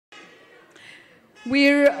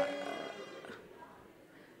We're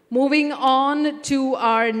moving on to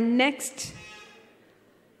our next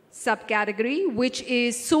subcategory, which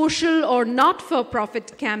is social or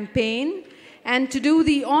not-for-profit campaign. And to do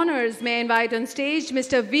the honors, may I invite on stage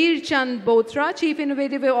Mr. Veer Chand Bothra, Chief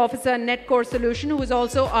Innovative Officer, Netcore Solution, who is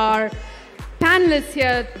also our panelist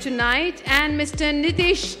here tonight, and Mr.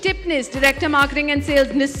 Nitish Tipnis, Director Marketing and Sales,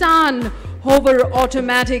 Nissan Hover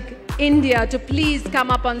Automatic India, to please come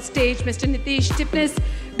up on stage. Mr. Nitish Tipnis,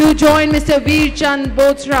 do join Mr. Veer Chand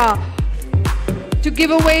Bothra to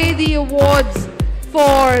give away the awards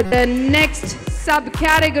for the next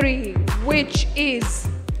subcategory, which is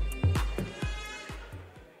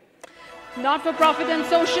not-for-profit and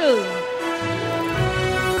social.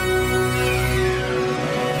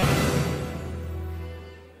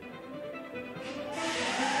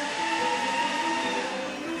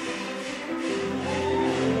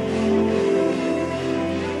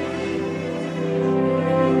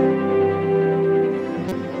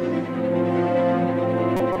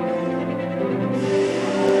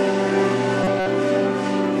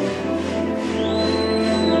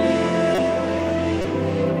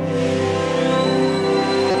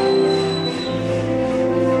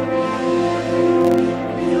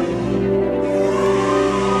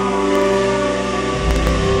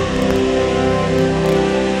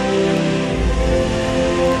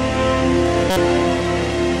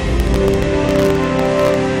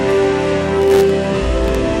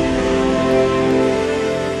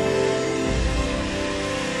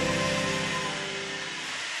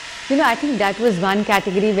 I think that was one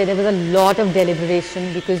category where there was a lot of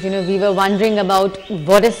deliberation, because we were wondering about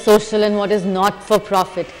what is social and what is not for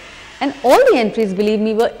profit, and all the entries, believe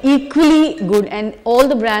me, were equally good, and all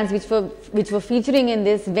the brands which were featuring in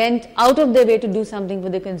this went out of their way to do something for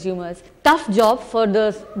the consumers. Tough job for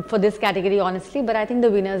this category, honestly, but I think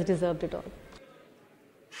the winners deserved it all.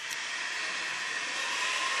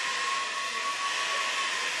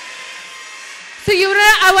 So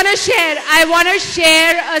I want to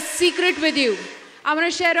share a secret with you. I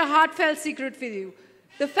want to share a heartfelt secret with you.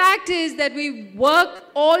 The fact is that we work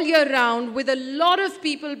all year round with a lot of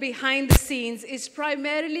people behind the scenes is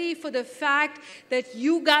primarily for the fact that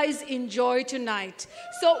you guys enjoy tonight.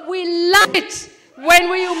 So we love it when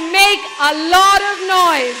we make a lot of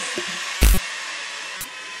noise.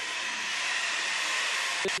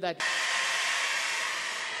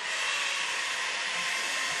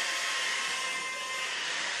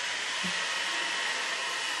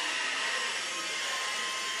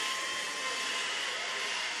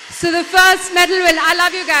 So the first medal winner, I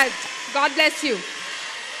love you guys, God bless you.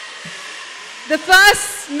 The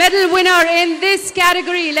first medal winner in this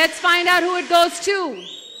category, let's find out who it goes to.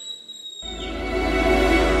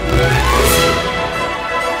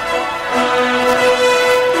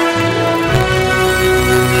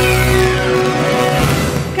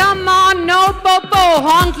 Come on, no popo,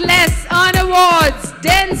 honk less, earn awards.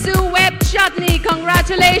 Densu Web Chutney,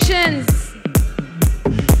 congratulations.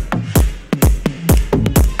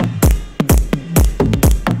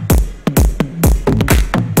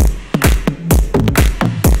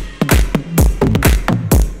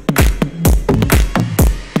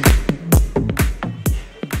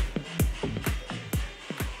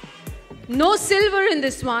 No silver in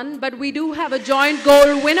this one, but we do have a joint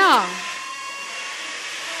gold winner.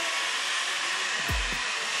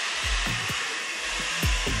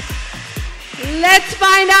 Let's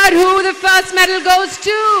find out who the first medal goes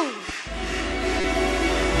to.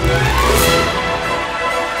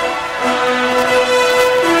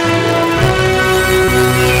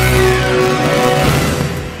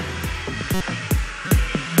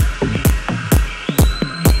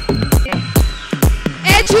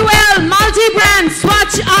 Multi-brand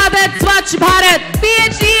Swachh Adat Swachh Bharat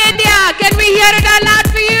PhD India, can we hear it out loud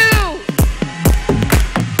for you?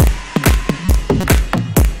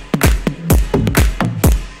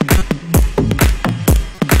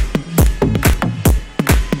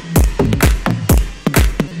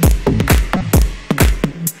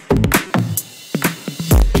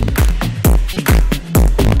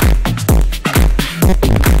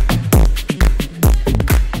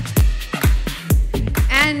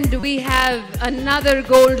 We have another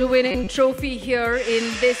gold winning trophy here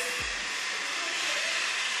in this.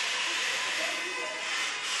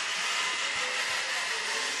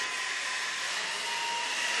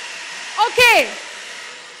 Okay.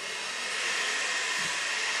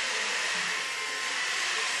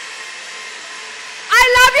 I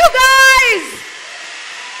love you guys.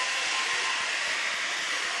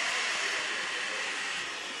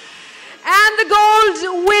 And the gold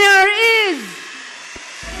winner is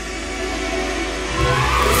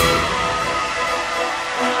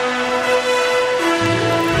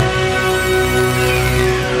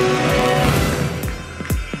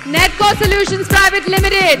Solutions Private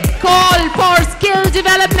Limited, call for skill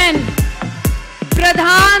development.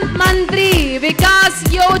 Pradhan Mantri Vikas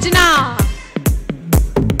Yojana.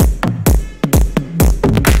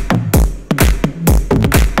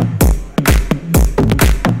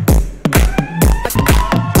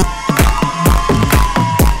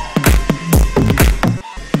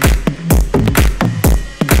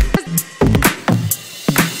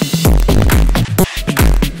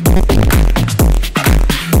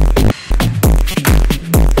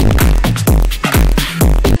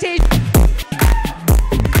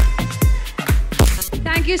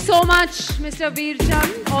 Thank you so much, Mr. Veer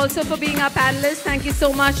Chand, also for being our panelist. Thank you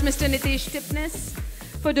so much, Mr. Nitish Tipnis,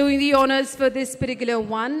 for doing the honors for this particular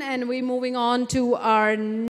one. And we're moving on to our